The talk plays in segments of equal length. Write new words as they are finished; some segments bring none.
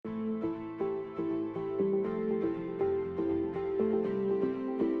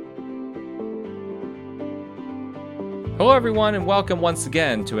Hello, everyone, and welcome once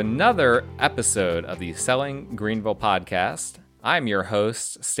again to another episode of the Selling Greenville podcast. I'm your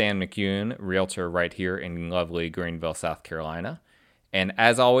host, Stan McCune, realtor right here in lovely Greenville, South Carolina. And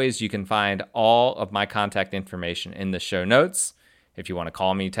as always, you can find all of my contact information in the show notes. If you want to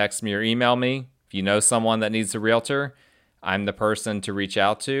call me, text me, or email me, if you know someone that needs a realtor, I'm the person to reach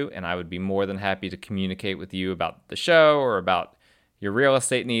out to, and I would be more than happy to communicate with you about the show or about your real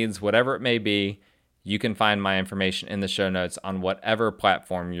estate needs, whatever it may be. You can find my information in the show notes on whatever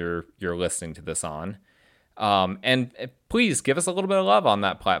platform you're listening to this on. And please give us a little bit of love on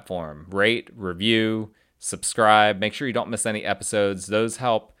that platform. Rate, review, subscribe. Make sure you don't miss any episodes. Those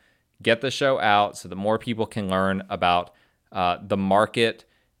help get the show out so that more people can learn about the market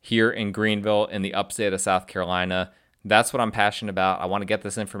here in Greenville in the upstate of South Carolina. That's what I'm passionate about. I want to get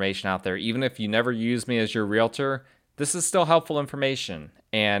this information out there. Even if you never use me as your realtor, this is still helpful information.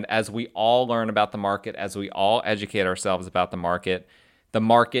 And as we all learn about the market, as we all educate ourselves about the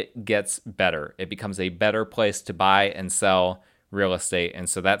market gets better. It becomes a better place to buy and sell real estate. And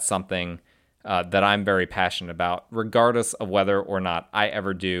so that's something that I'm very passionate about, regardless of whether or not I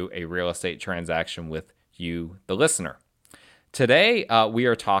ever do a real estate transaction with you, the listener. Today, we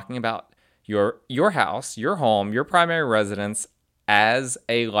are talking about your house, your home, your primary residence as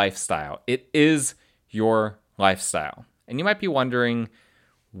a lifestyle. It is your lifestyle. And you might be wondering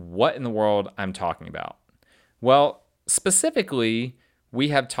what in the world I'm talking about. Well, specifically, we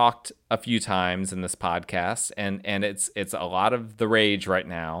have talked a few times in this podcast, and it's a lot of the rage right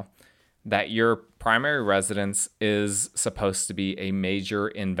now that your primary residence is supposed to be a major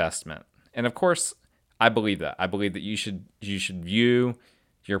investment. And of course, I believe that. I believe that you should view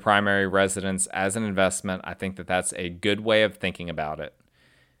your primary residence as an investment. I think that that's a good way of thinking about it.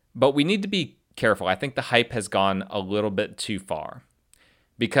 But we need to be careful. I think the hype has gone a little bit too far.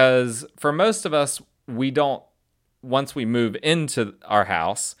 Because for most of us, once we move into our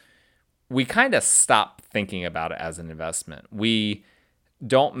house, we kind of stop thinking about it as an investment. We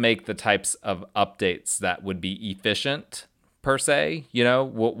don't make the types of updates that would be efficient, per se. You know,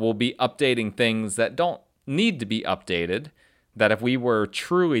 we'll be updating things that don't need to be updated, that if we were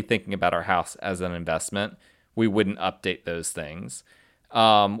truly thinking about our house as an investment, we wouldn't update those things.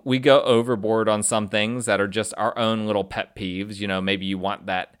 We go overboard on some things that are just our own little pet peeves. You know, maybe you want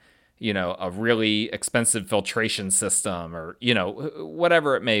that, you know, a really expensive filtration system or, you know,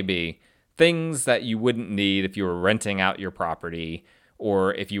 whatever it may be. Things that you wouldn't need if you were renting out your property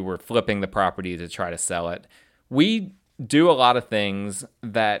or if you were flipping the property to try to sell it. We do a lot of things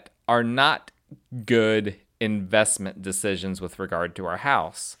that are not good investment decisions with regard to our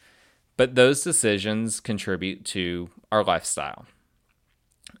house, but those decisions contribute to our lifestyle.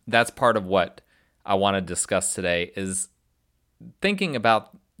 That's part of what I want to discuss today is thinking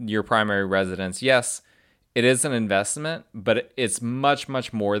about your primary residence. Yes, it is an investment, but it's much,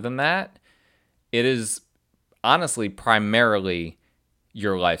 much more than that. It is honestly primarily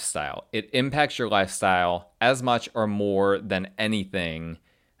your lifestyle. It impacts your lifestyle as much or more than anything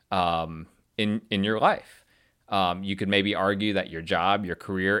in your life. You could maybe argue that your job, your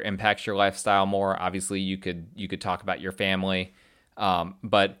career impacts your lifestyle more. Obviously, you could talk about your family.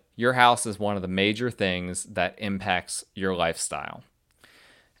 But your house is one of the major things that impacts your lifestyle.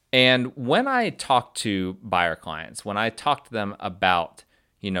 And when I talk to buyer clients, when I talk to them about,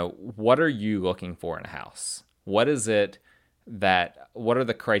 you know, what are you looking for in a house? What are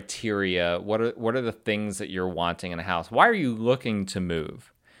the criteria? What are the things that you're wanting in a house? Why are you looking to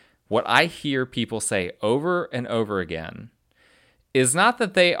move? What I hear people say over and over again is not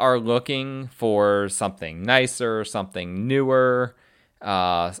that they are looking for something nicer, something newer,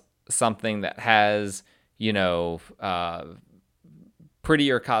 something that has, you know,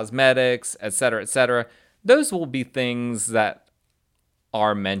 prettier cosmetics, et cetera, et cetera. Those will be things that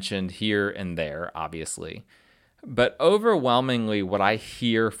are mentioned here and there, obviously. But overwhelmingly, what I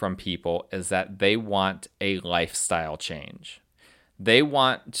hear from people is that they want a lifestyle change. They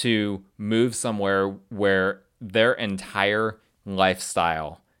want to move somewhere where their entire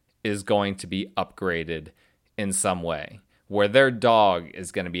lifestyle is going to be upgraded in some way, where their dog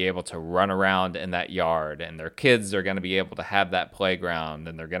is going to be able to run around in that yard and their kids are going to be able to have that playground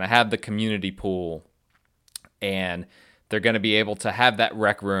and they're going to have the community pool and they're going to be able to have that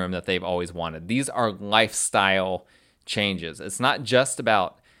rec room that they've always wanted. These are lifestyle changes. It's not just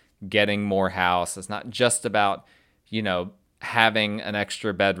about getting more house. It's not just about, you know, having an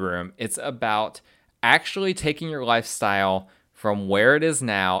extra bedroom. It's about actually taking your lifestyle from where it is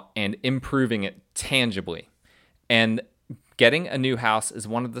now and improving it tangibly. And getting a new house is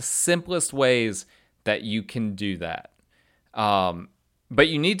one of the simplest ways that you can do that. But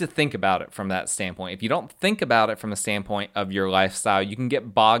you need to think about it from that standpoint. If you don't think about it from the standpoint of your lifestyle, you can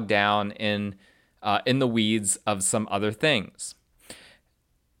get bogged down in the weeds of some other things.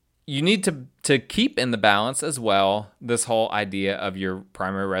 You need to keep in the balance as well this whole idea of your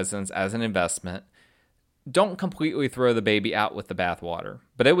primary residence as an investment. Don't completely throw the baby out with the bathwater.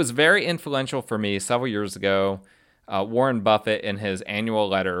 But it was very influential for me several years ago. Warren Buffett, in his annual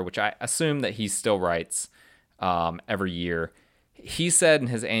letter, which I assume that he still writes every year, he said in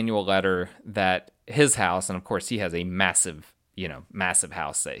his annual letter that his house, and of course he has a massive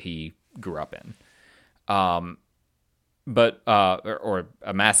house that he grew up in, or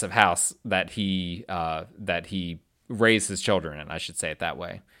a massive house that he raised his children in, I should say it that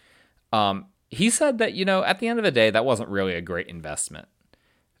way. He said that, at the end of the day, that wasn't really a great investment,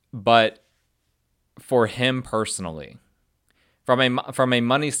 but for him personally, from a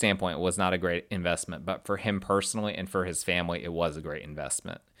money standpoint, it was not a great investment, but for him personally and for his family, it was a great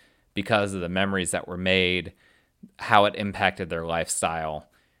investment because of the memories that were made, how it impacted their lifestyle.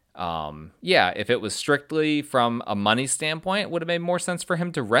 If it was strictly from a money standpoint, it would have made more sense for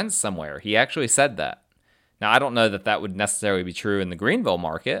him to rent somewhere. He actually said that. Now, I don't know that that would necessarily be true in the Greenville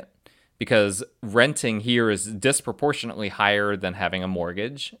market because renting here is disproportionately higher than having a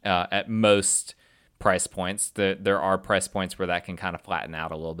mortgage at most price points. There are price points where that can kind of flatten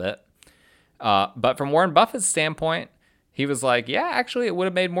out a little bit. But from Warren Buffett's standpoint, he was like, yeah, actually, it would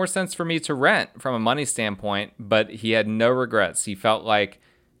have made more sense for me to rent from a money standpoint, but he had no regrets. He felt like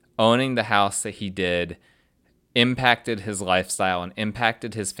owning the house that he did impacted his lifestyle and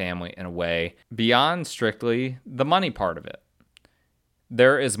impacted his family in a way beyond strictly the money part of it.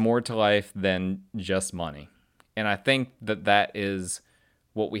 There is more to life than just money. And I think that is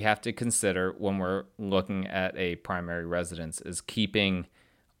what we have to consider when we're looking at a primary residence, is keeping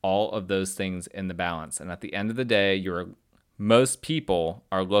all of those things in the balance. And at the end of the day, most people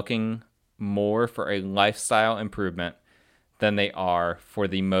are looking more for a lifestyle improvement than they are for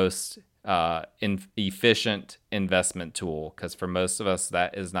the most efficient investment tool. Because for most of us,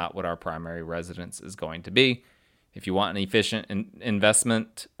 that is not what our primary residence is going to be. If you want an efficient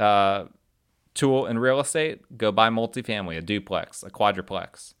investment tool in real estate, go buy multifamily, a duplex, a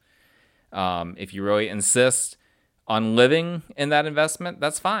quadruplex. If you really insist on living in that investment,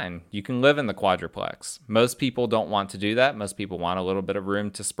 that's fine. You can live in the quadruplex. Most people don't want to do that. Most people want a little bit of room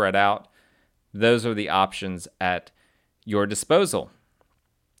to spread out. Those are the options at your disposal.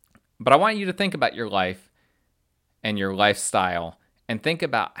 But I want you to think about your life and your lifestyle and think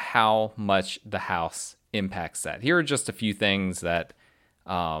about how much the house impacts that. Here are just a few things that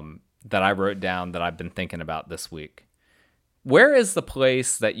I wrote down that I've been thinking about this week. Where is the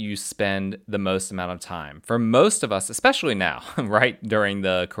place that you spend the most amount of time? For most of us, especially now, right, during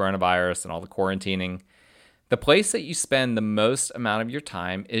the coronavirus and all the quarantining, the place that you spend the most amount of your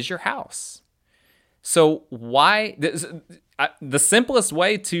time is your house. So the simplest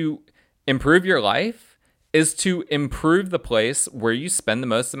way to improve your life is to improve the place where you spend the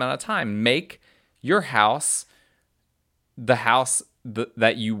most amount of time. Make your house the house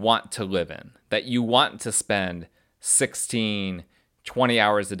that you want to live in, that you want to spend 16, 20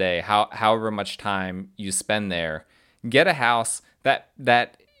 hours a day, however much time you spend there. Get a house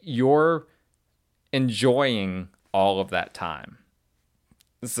that you're enjoying all of that time.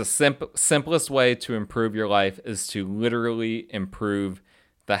 This is the simplest way to improve your life, is to literally improve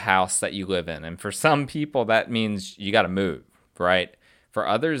the house that you live in. And for some people, that means you got to move, right? For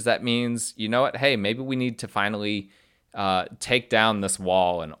others, that means, you know what? Hey, maybe we need to finally take down this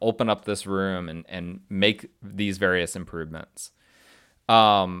wall and open up this room and make these various improvements.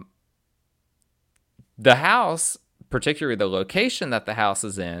 The house, particularly the location that the house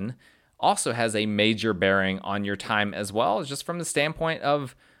is in, also has a major bearing on your time as well, just from the standpoint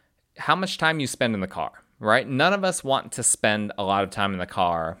of how much time you spend in the car, right? None of us want to spend a lot of time in the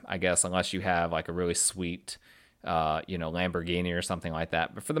car, I guess, unless you have like a really sweet, Lamborghini or something like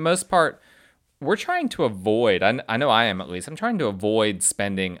that. But for the most part, we're trying to avoid, I know I am at least, I'm trying to avoid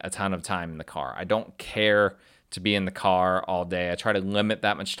spending a ton of time in the car. I don't care to be in the car all day. I try to limit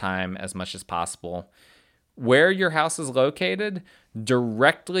that much time as much as possible. Where your house is located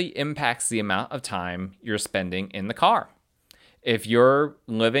directly impacts the amount of time you're spending in the car. If you're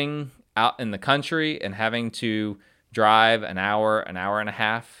living out in the country and having to drive an hour and a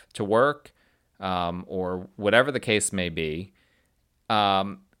half to work, or whatever the case may be,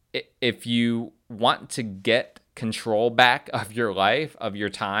 if you want to get control back of your life, of your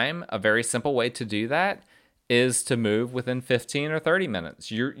time, a very simple way to do that is to move within 15 or 30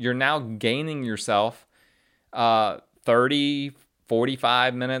 minutes. You're now gaining yourself 30,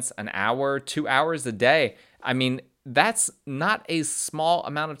 45 minutes, an hour, 2 hours a day. I mean, that's not a small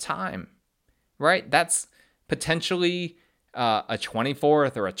amount of time, right? That's potentially a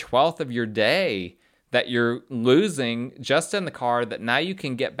 24th or a 12th of your day that you're losing just in the car that now you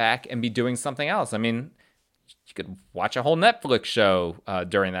can get back and be doing something else. I mean, you could watch a whole Netflix show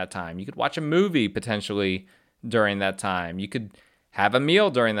during that time. You could watch a movie potentially during that time. You could have a meal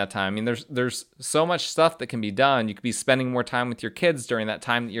during that time. I mean, there's so much stuff that can be done. You could be spending more time with your kids during that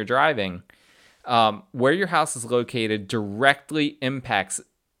time that you're driving. Where your house is located directly impacts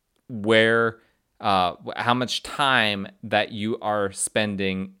how much time that you are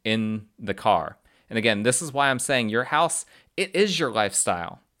spending in the car. And again, this is why I'm saying your house, it is your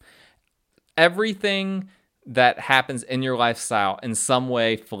lifestyle. Everything that happens in your lifestyle in some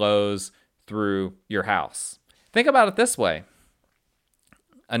way flows through your house. Think about it this way.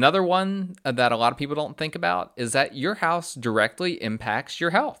 Another one that a lot of people don't think about is that your house directly impacts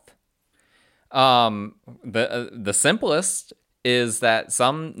your health. The simplest is that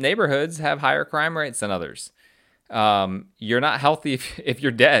some neighborhoods have higher crime rates than others. You're not healthy if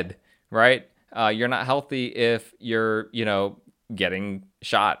you're dead, right? You're not healthy if you're, getting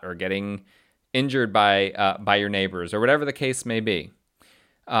shot or getting injured by your neighbors or whatever the case may be.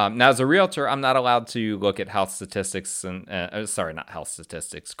 Now, as a realtor, I'm not allowed to look at health statistics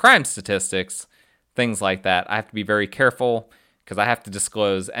crime statistics, things like that. I have to be very careful because I have to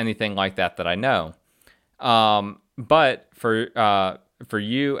disclose anything like that I know. But for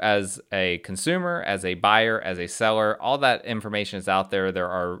you as a consumer, as a buyer, as a seller, all that information is out there. There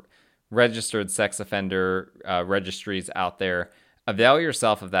are registered sex offender registries out there. Avail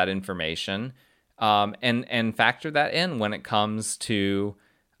yourself of that information and factor that in when it comes to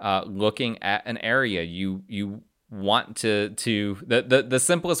looking at an area. You want to the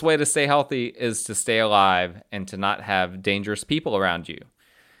simplest way to stay healthy is to stay alive and to not have dangerous people around you.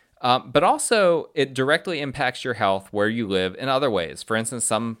 But also, it directly impacts your health where you live in other ways. For instance,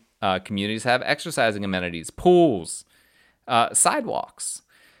 some communities have exercising amenities, pools, sidewalks,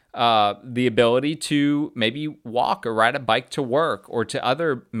 the ability to maybe walk or ride a bike to work or to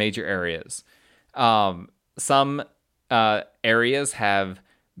other major areas. Some areas have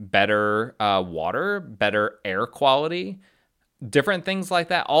better water, better air quality, different things like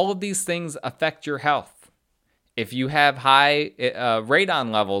that. All of these things affect your health. If you have high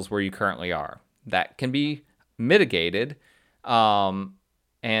radon levels where you currently are, that can be mitigated. And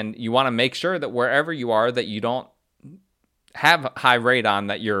you want to make sure that wherever you are, that you don't have high radon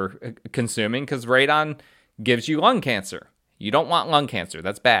that you're consuming, because radon gives you lung cancer. You don't want lung cancer.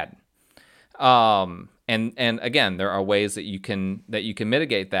 That's bad. And again, there are ways that you can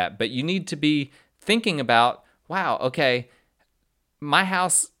mitigate that, but you need to be thinking about, wow, okay, my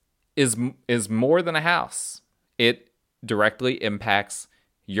house is more than a house. It directly impacts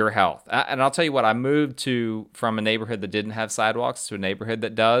your health. And I'll tell you what, I moved from a neighborhood that didn't have sidewalks to a neighborhood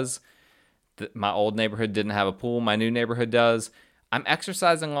that does. My old neighborhood didn't have a pool. My new neighborhood does. I'm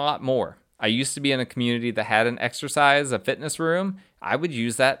exercising a lot more. I used to be in a community that had a fitness room. I would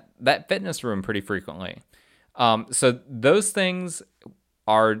use that fitness room pretty frequently. So those things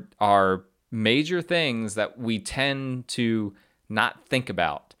are major things that we tend to not think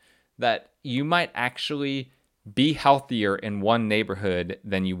about, that you might actually be healthier in one neighborhood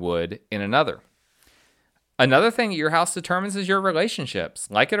than you would in another. Another thing your house determines is your relationships,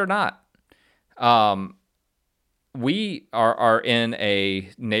 like it or not. We are in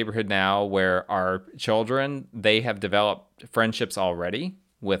a neighborhood now where our children, they have developed friendships already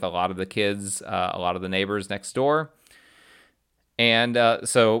with a lot of the kids, a lot of the neighbors next door. And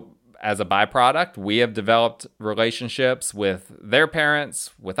so as a byproduct, we have developed relationships with their parents,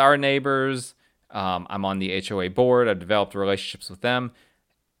 with our neighbors. I'm on the HOA board. I've developed relationships with them.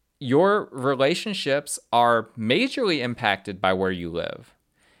 Your relationships are majorly impacted by where you live.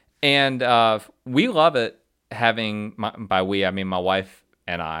 And we love it having, by we, I mean my wife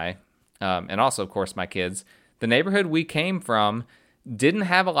and I, and also, of course, my kids. The neighborhood we came from didn't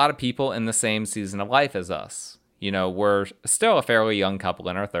have a lot of people in the same season of life as us. We're still a fairly young couple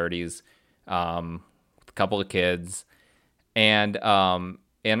in our 30s, with a couple of kids. And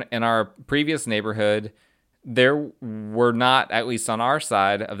in our previous neighborhood, there were not, at least on our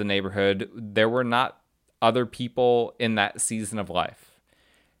side of the neighborhood, there were not other people in that season of life.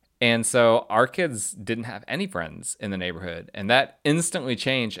 And so our kids didn't have any friends in the neighborhood, and that instantly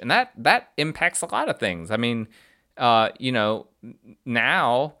changed. And that impacts a lot of things. I mean, now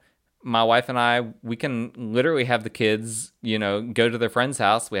my wife and I, we can literally have the kids, go to their friend's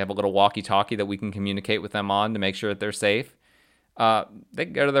house. We have a little walkie-talkie that we can communicate with them on to make sure that they're safe. They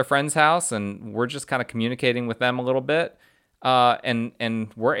can go to their friend's house, and we're just kind of communicating with them a little bit.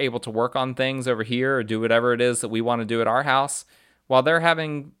 and we're able to work on things over here or do whatever it is that we want to do at our house while they're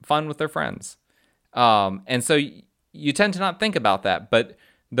having fun with their friends. And so you tend to not think about that, but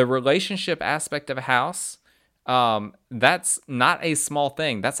the relationship aspect of a house, that's not a small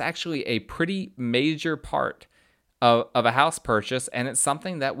thing. That's actually a pretty major part of a house purchase, and it's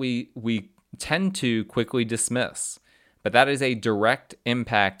something that we tend to quickly dismiss. But that is a direct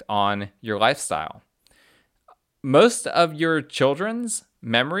impact on your lifestyle. Most of your children's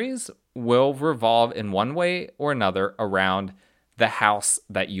memories will revolve in one way or another around the house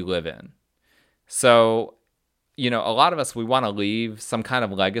that you live in. So, a lot of us, we want to leave some kind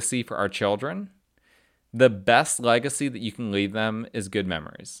of legacy for our children. The best legacy that you can leave them is good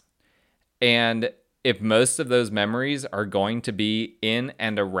memories. And if most of those memories are going to be in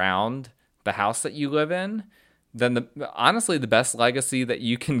and around the house that you live in, then honestly, the best legacy that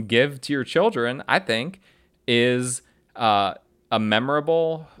you can give to your children, I think, is a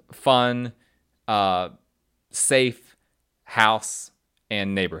memorable, fun, safe house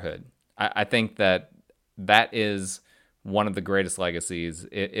and neighborhood. I think that is one of the greatest legacies,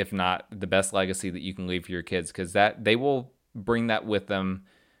 if not the best legacy that you can leave for your kids, because that they will bring that with them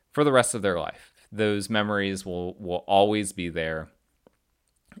for the rest of their life. Those memories will always be there,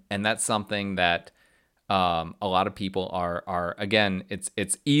 and that's something that a lot of people are again.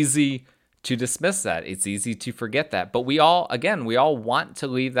 It's easy to dismiss that. It's easy to forget that. But we all want to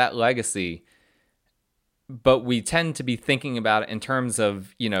leave that legacy. But we tend to be thinking about it in terms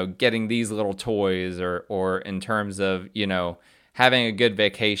of, getting these little toys or in terms of, having a good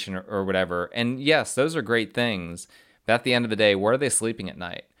vacation or whatever. And yes, those are great things. But at the end of the day, where are they sleeping at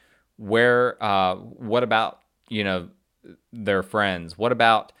night? What about, their friends? What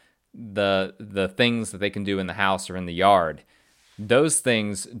about the things that they can do in the house or in the yard? Those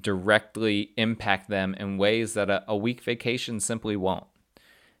things directly impact them in ways that a week vacation simply won't.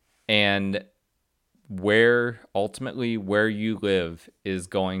 And ultimately where you live is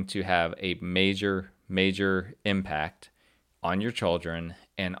going to have a major, major impact on your children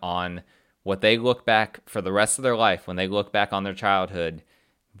and on what they look back for the rest of their life. When they look back on their childhood,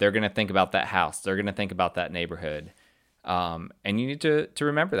 they're going to think about that house. They're going to think about that neighborhood. And you need to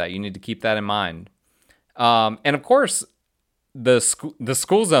remember that. You need to keep that in mind. And of course, the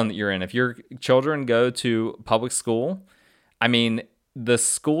school zone that you're in, if your children go to public school, the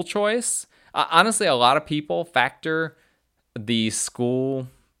school choice, honestly, a lot of people factor the school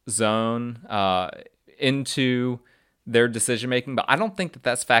zone into their decision making, but I don't think that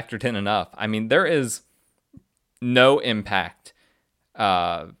that's factored in enough. There is no impact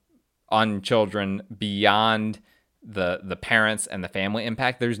on children beyond the parents and the family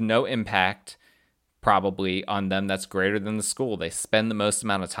impact. There's no impact probably on them that's greater than the school. They spend the most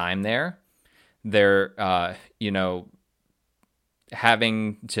amount of time there. They're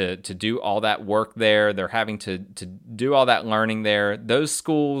having to do all that work there. They're having to do all that learning there. Those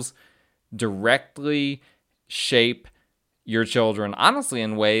schools directly shape your children, honestly,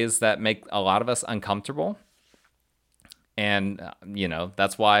 in ways that make a lot of us uncomfortable. And,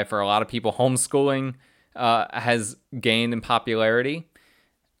 that's why for a lot of people, homeschooling has gained in popularity.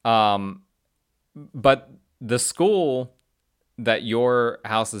 But the school that your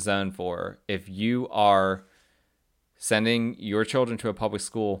house is zoned for, if you are sending your children to a public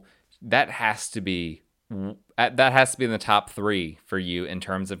school, that has to be in the top 3 for you in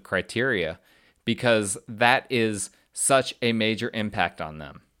terms of criteria, because that is such a major impact on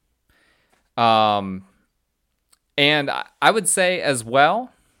them. And I would say as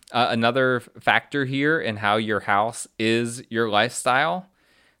well, another factor here in how your house is your lifestyle,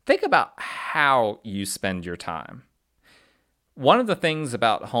 think about how you spend your time. One of the things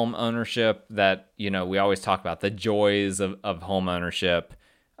about home ownership that, we always talk about, the joys of home ownership,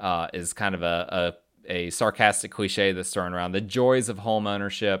 is kind of a sarcastic cliche that's thrown around. The joys of home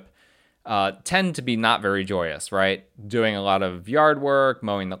ownership tend to be not very joyous, right? Doing a lot of yard work,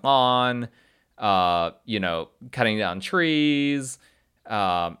 mowing the lawn, cutting down trees,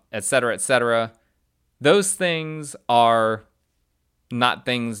 et cetera, et cetera. Those things are not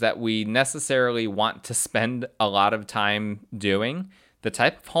things that we necessarily want to spend a lot of time doing. The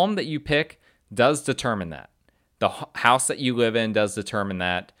type of home that you pick does determine that. The house that you live in does determine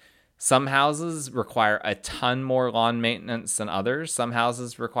that. Some houses require a ton more lawn maintenance than others. Some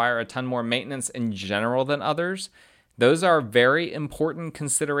houses require a ton more maintenance in general than others. Those are very important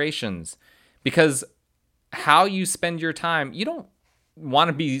considerations, because how you spend your time, you don't want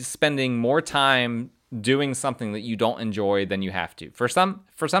to be spending more time doing something that you don't enjoy than you have to. For some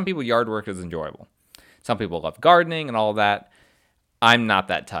people, yard work is enjoyable. Some people love gardening and all of that. I'm not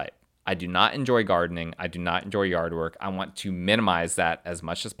that type. I do not enjoy gardening. I do not enjoy yard work. I want to minimize that as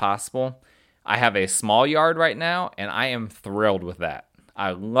much as possible. I have a small yard right now, and I am thrilled with that.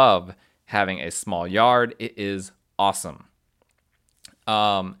 I love having a small yard. It is awesome.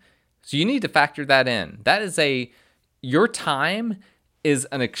 So you need to factor that in. Your time is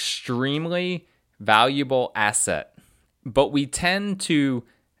an extremely valuable asset, but we tend to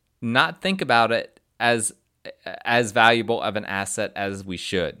not think about it as valuable of an asset as we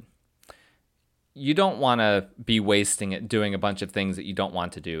should. You don't want to be wasting it doing a bunch of things that you don't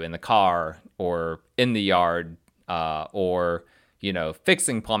want to do in the car or in the yard, or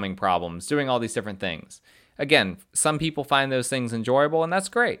fixing plumbing problems, doing all these different things. Again, some people find those things enjoyable, and that's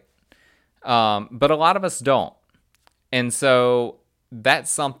great. But a lot of us don't. And so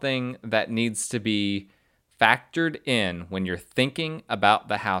that's something that needs to be factored in when you're thinking about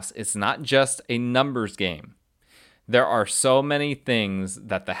the house. It's not just a numbers game. There are so many things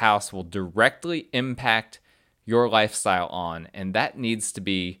that the house will directly impact your lifestyle on, and that needs to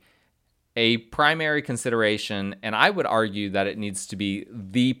be a primary consideration, and I would argue that it needs to be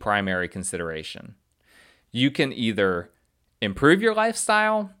the primary consideration. You can either improve your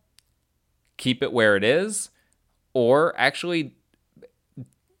lifestyle, keep it where it is, or actually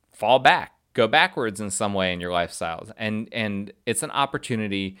fall back, go backwards in some way in your lifestyles. And it's an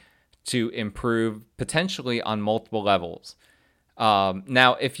opportunity to improve potentially on multiple levels.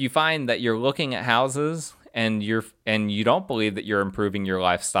 Now, if you find that you're looking at houses and you don't believe that you're improving your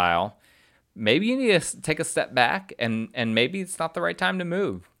lifestyle, maybe you need to take a step back and maybe it's not the right time to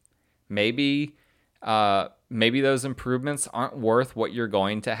move. Maybe those improvements aren't worth what you're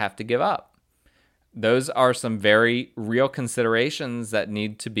going to have to give up. Those are some very real considerations that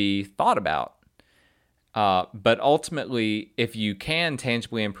need to be thought about. But ultimately, if you can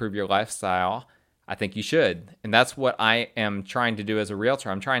tangibly improve your lifestyle, I think you should. And that's what I am trying to do as a realtor.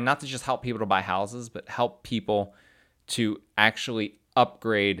 I'm trying not to just help people to buy houses, but help people to actually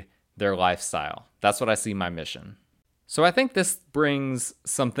upgrade their lifestyle. That's what I see my mission. So I think this brings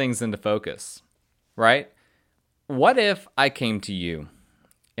some things into focus, right? What if I came to you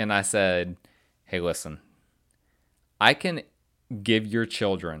and I said, hey, listen, I can give your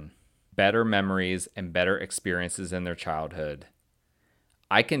children better memories and better experiences in their childhood.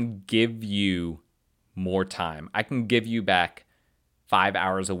 I can give you more time. I can give you back 5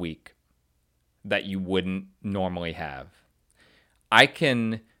 hours a week that you wouldn't normally have. I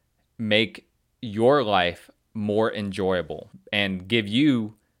can make your life more enjoyable and give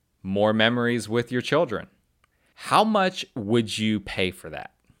you more memories with your children. How much would you pay for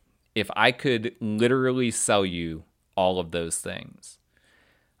that if I could literally sell you all of those things?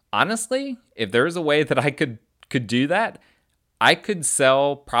 Honestly, if there's a way that I could do that, I could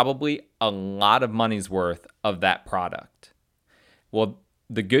sell probably a lot of money's worth of that product. Well,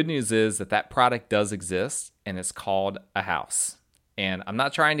 the good news is that product does exist, and it's called a house. And I'm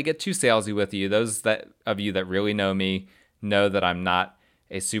not trying to get too salesy with you. Those of you that really know me know that I'm not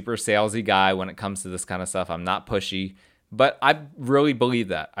a super salesy guy when it comes to this kind of stuff. I'm not pushy, but I really believe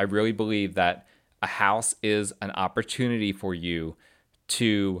that. I really believe that a house is an opportunity for you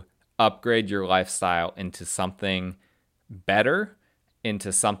to upgrade your lifestyle into something better,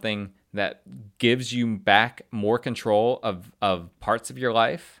 into something that gives you back more control of parts of your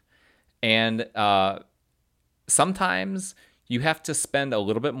life. And sometimes you have to spend a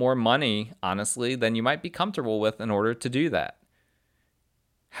little bit more money, honestly, than you might be comfortable with in order to do that.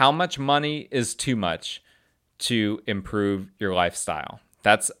 How much money is too much to improve your lifestyle?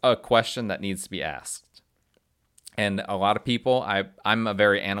 That's a question that needs to be asked. And a lot of people, I'm a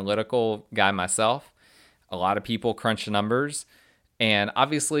very analytical guy myself. A lot of people crunch the numbers. And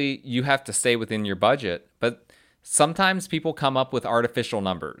obviously, you have to stay within your budget. But sometimes people come up with artificial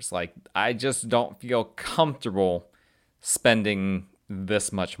numbers. Like, I just don't feel comfortable spending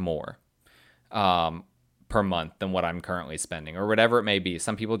this much more per month than what I'm currently spending, or whatever it may be.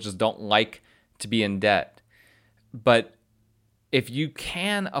 Some people just don't like to be in debt. But if you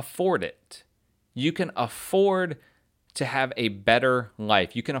can afford it, you can afford to have a better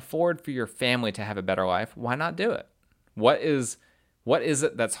life. You can afford for your family to have a better life. Why not do it? What is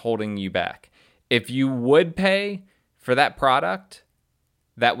it that's holding you back? If you would pay for that product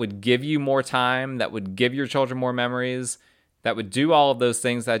that would give you more time, that would give your children more memories, that would do all of those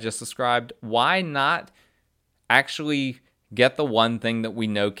things that I just described, why not actually get the one thing that we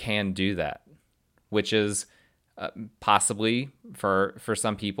know can do that, which is possibly for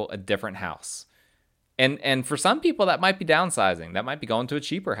some people a different house. And for some people that might be downsizing. That might be going to a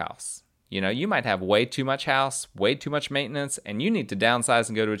cheaper house. You might have way too much house, way too much maintenance, and you need to downsize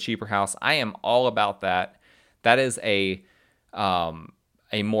and go to a cheaper house. I am all about that. That is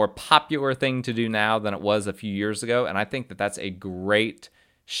a more popular thing to do now than it was a few years ago. And I think that that's a great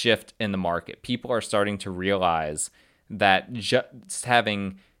shift in the market. People are starting to realize that just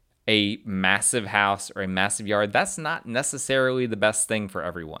having a massive house or a massive yard, that's not necessarily the best thing for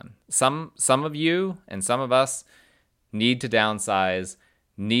everyone. Some of you and some of us need to downsize,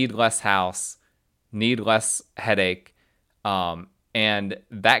 need less house, need less headache. And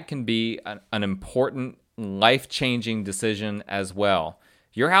that can be an important life-changing decision as well.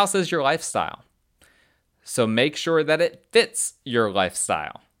 Your house is your lifestyle. So make sure that it fits your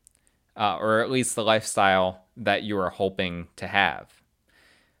lifestyle, or at least the lifestyle that you are hoping to have.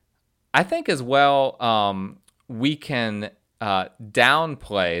 I think as well, we can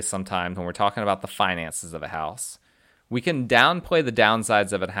downplay sometimes when we're talking about the finances of a house. We can downplay the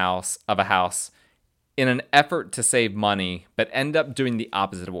downsides of a house in an effort to save money, but end up doing the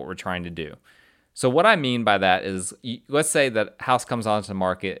opposite of what we're trying to do. So what I mean by that is, let's say that house comes onto the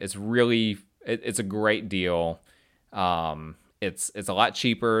market. It's a great deal. It's a lot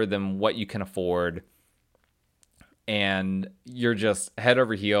cheaper than what you can afford. And you're just head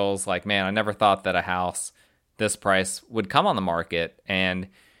over heels like, man, I never thought that a house this price would come on the market. And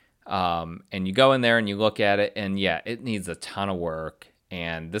you go in there and you look at it, and yeah, it needs a ton of work.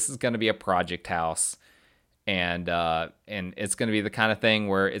 And this is going to be a project house. And it's going to be the kind of thing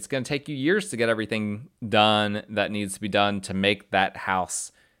where it's going to take you years to get everything done that needs to be done to make that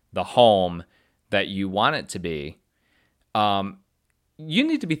house the home that you want it to be. You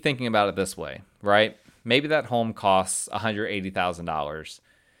need to be thinking about it this way, right? Maybe that home costs $180,000.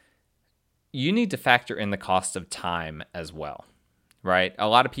 You need to factor in the cost of time as well, right? A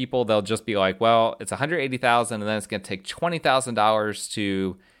lot of people, they'll just be like, well, it's $180,000 and then it's going to take $20,000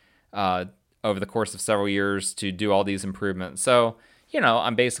 to over the course of several years to do all these improvements. So,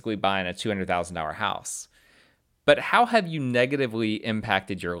 I'm basically buying a $200,000 house. But how have you negatively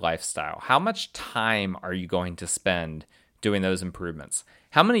impacted your lifestyle? How much time are you going to spend doing those improvements?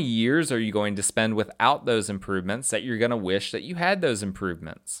 How many years are you going to spend without those improvements that you're going to wish that you had those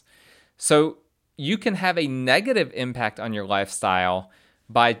improvements? So you can have a negative impact on your lifestyle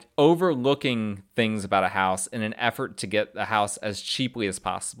by overlooking things about a house in an effort to get the house as cheaply as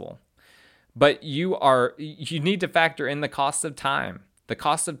possible. But you need to factor in the cost of time to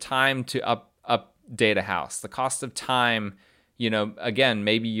update a house, the cost of time. Again,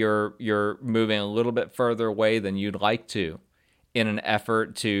 maybe you're moving a little bit further away than you'd like to in an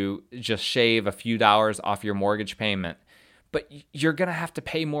effort to just shave a few dollars off your mortgage payment. But you're going to have to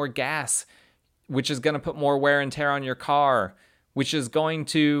pay more gas, which is going to put more wear and tear on your car, which is going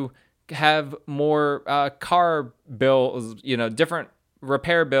to have more car bills, different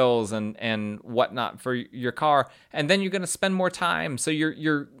repair bills and whatnot for your car. And then you're going to spend more time. So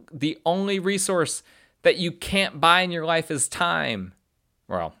you're the only resource that you can't buy in your life is time.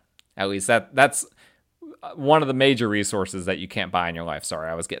 Well, at least that's one of the major resources that you can't buy in your life. Sorry,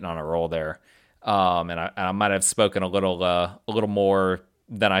 I was getting on a roll there. And I might have spoken a little more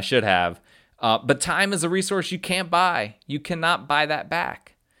than I should have. But time is a resource you can't buy. You cannot buy that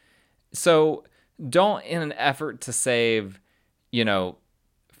back. So don't, in an effort to save,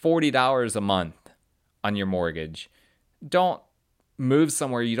 $40 a month on your mortgage, don't move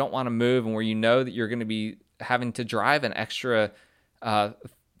somewhere you don't want to move and where you know that you're going to be having to drive an extra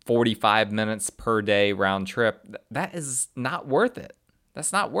 45 minutes per day round trip. That is not worth it.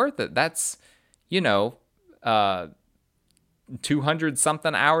 That's not worth it. That's, 200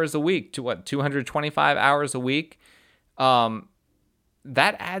 something hours a week to 225 hours a week.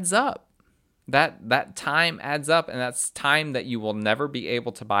 That adds up. That time adds up, and that's time that you will never be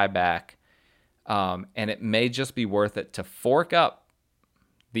able to buy back. And it may just be worth it to fork up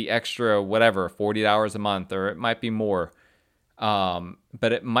the extra, whatever, $40 a month, or it might be more.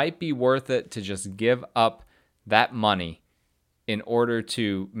 But it might be worth it to just give up that money in order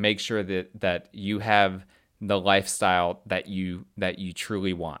to make sure that you have the lifestyle that you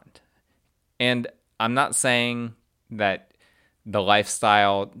truly want. And I'm not saying that the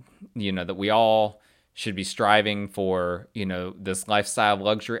lifestyle, that we all should be striving for, this lifestyle of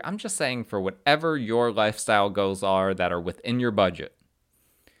luxury. I'm just saying, for whatever your lifestyle goals are that are within your budget,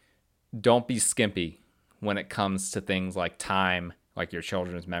 don't be skimpy when it comes to things like time, like your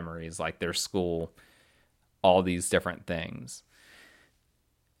children's memories, like their school, all these different things.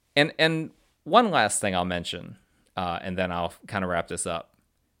 And one last thing I'll mention, and then I'll kind of wrap this up.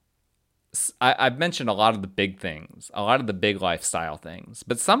 I've mentioned a lot of the big things, a lot of the big lifestyle things,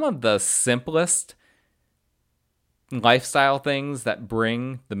 but some of the simplest lifestyle things that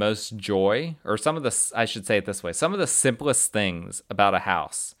bring the most joy, or I should say it this way, some of the simplest things about a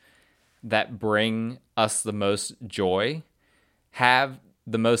house that bring us the most joy have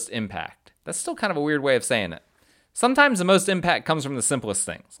the most impact. That's still kind of a weird way of saying it. Sometimes the most impact comes from the simplest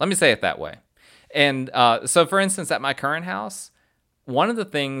things. Let me say it that way. And so, for instance, at my current house, one of the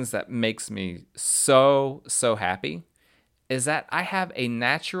things that makes me so happy is that I have a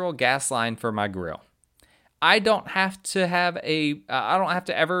natural gas line for my grill. I don't have to I don't have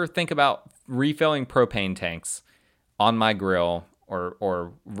to ever think about refilling propane tanks on my grill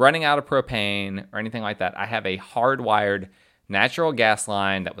or running out of propane or anything like that. I have a hardwired natural gas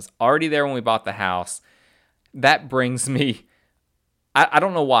line that was already there when we bought the house. That brings me, I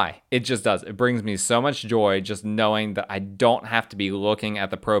don't know why, it just does. It brings me so much joy just knowing that I don't have to be looking at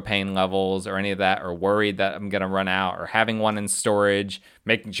the propane levels or any of that, or worried that I'm going to run out, or having one in storage,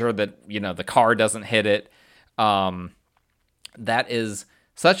 making sure that, the car doesn't hit it. That is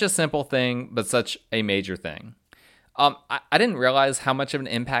such a simple thing, but such a major thing. I didn't realize how much of an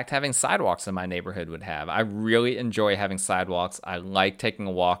impact having sidewalks in my neighborhood would have. I really enjoy having sidewalks. I like taking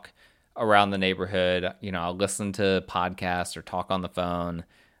a walk around the neighborhood. I'll listen to podcasts or talk on the phone.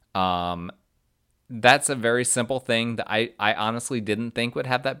 That's a very simple thing that I honestly didn't think would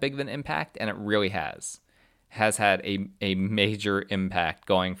have that big of an impact, and it really has had a major impact,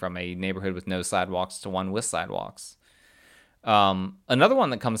 going from a neighborhood with no sidewalks to one with sidewalks. Another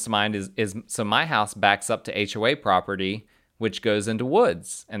one that comes to mind is so my house backs up to HOA property, which goes into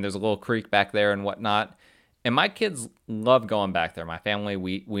woods, and there's a little creek back there and whatnot. And my kids love going back there. My family,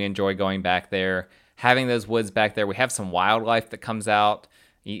 we enjoy going back there, having those woods back there. We have some wildlife that comes out,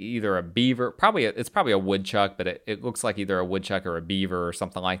 either a beaver, it's probably a woodchuck, but it looks like either a woodchuck or a beaver or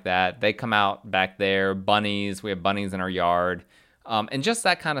something like that. They come out back there. Bunnies, we have bunnies in our yard. And just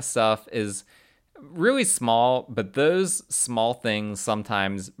that kind of stuff is really small, but those small things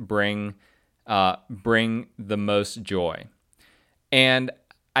sometimes bring the most joy. And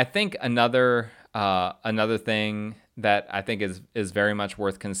I think another thing that I think is very much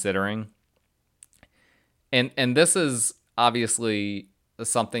worth considering, and this is obviously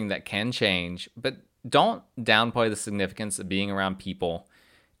something that can change, but don't downplay the significance of being around people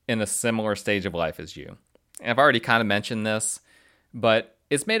in a similar stage of life as you. And I've already kind of mentioned this, but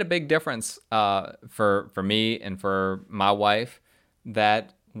it's made a big difference for me and for my wife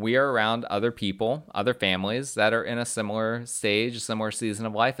that we are around other people, other families that are in a similar stage, similar season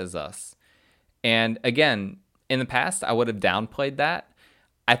of life as us. And again, in the past, I would have downplayed that.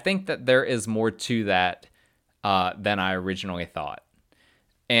 I think that there is more to that than I originally thought.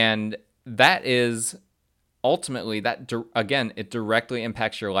 And that is ultimately, again, it directly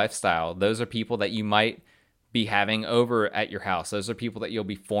impacts your lifestyle. Those are people that you might be having over at your house. Those are people that you'll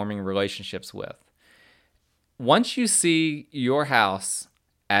be forming relationships with. Once you see your house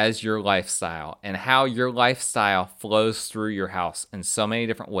as your lifestyle and how your lifestyle flows through your house in so many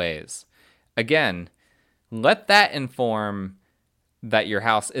different ways, again, let that inform that your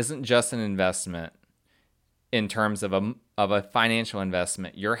house isn't just an investment in terms of a financial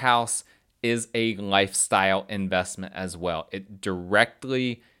investment. Your house is a lifestyle investment as well. It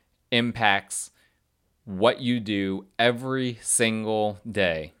directly impacts what you do every single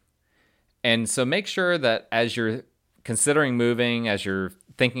day. And so make sure that as you're considering moving, as you're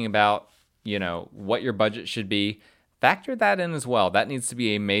thinking about, what your budget should be, factor that in as well. That needs to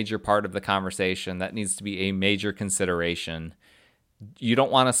be a major part of the conversation. That needs to be a major consideration. You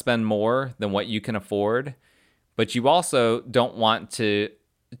don't want to spend more than what you can afford, but you also don't want to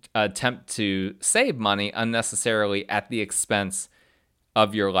attempt to save money unnecessarily at the expense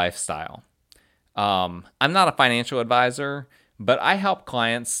of your lifestyle. I'm not a financial advisor, but I help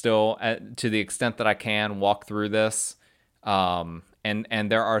clients still to the extent that I can walk through this. And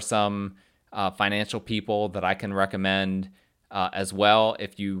there are some financial people that I can recommend as well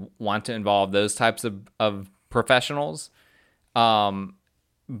if you want to involve those types of professionals.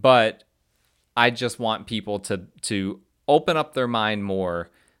 But I just want people to open up their mind more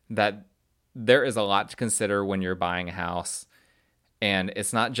that there is a lot to consider when you're buying a house. And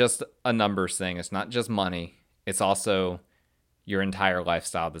it's not just a numbers thing. It's not just money. It's also your entire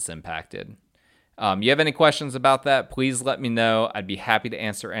lifestyle that's impacted. You have any questions about that, please let me know. I'd be happy to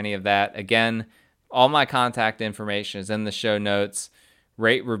answer any of that. Again, all my contact information is in the show notes.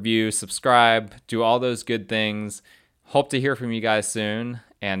 Rate, review, subscribe, do all those good things. Hope to hear from you guys soon.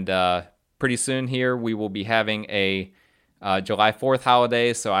 And pretty soon here, we will be having a July 4th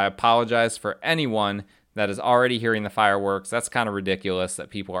holiday. So I apologize for anyone that is already hearing the fireworks. That's kind of ridiculous that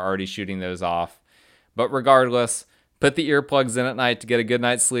people are already shooting those off. But regardless, put the earplugs in at night to get a good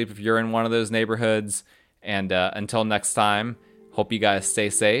night's sleep if you're in one of those neighborhoods. And until next time, hope you guys stay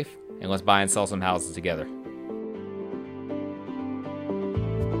safe, and let's buy and sell some houses together.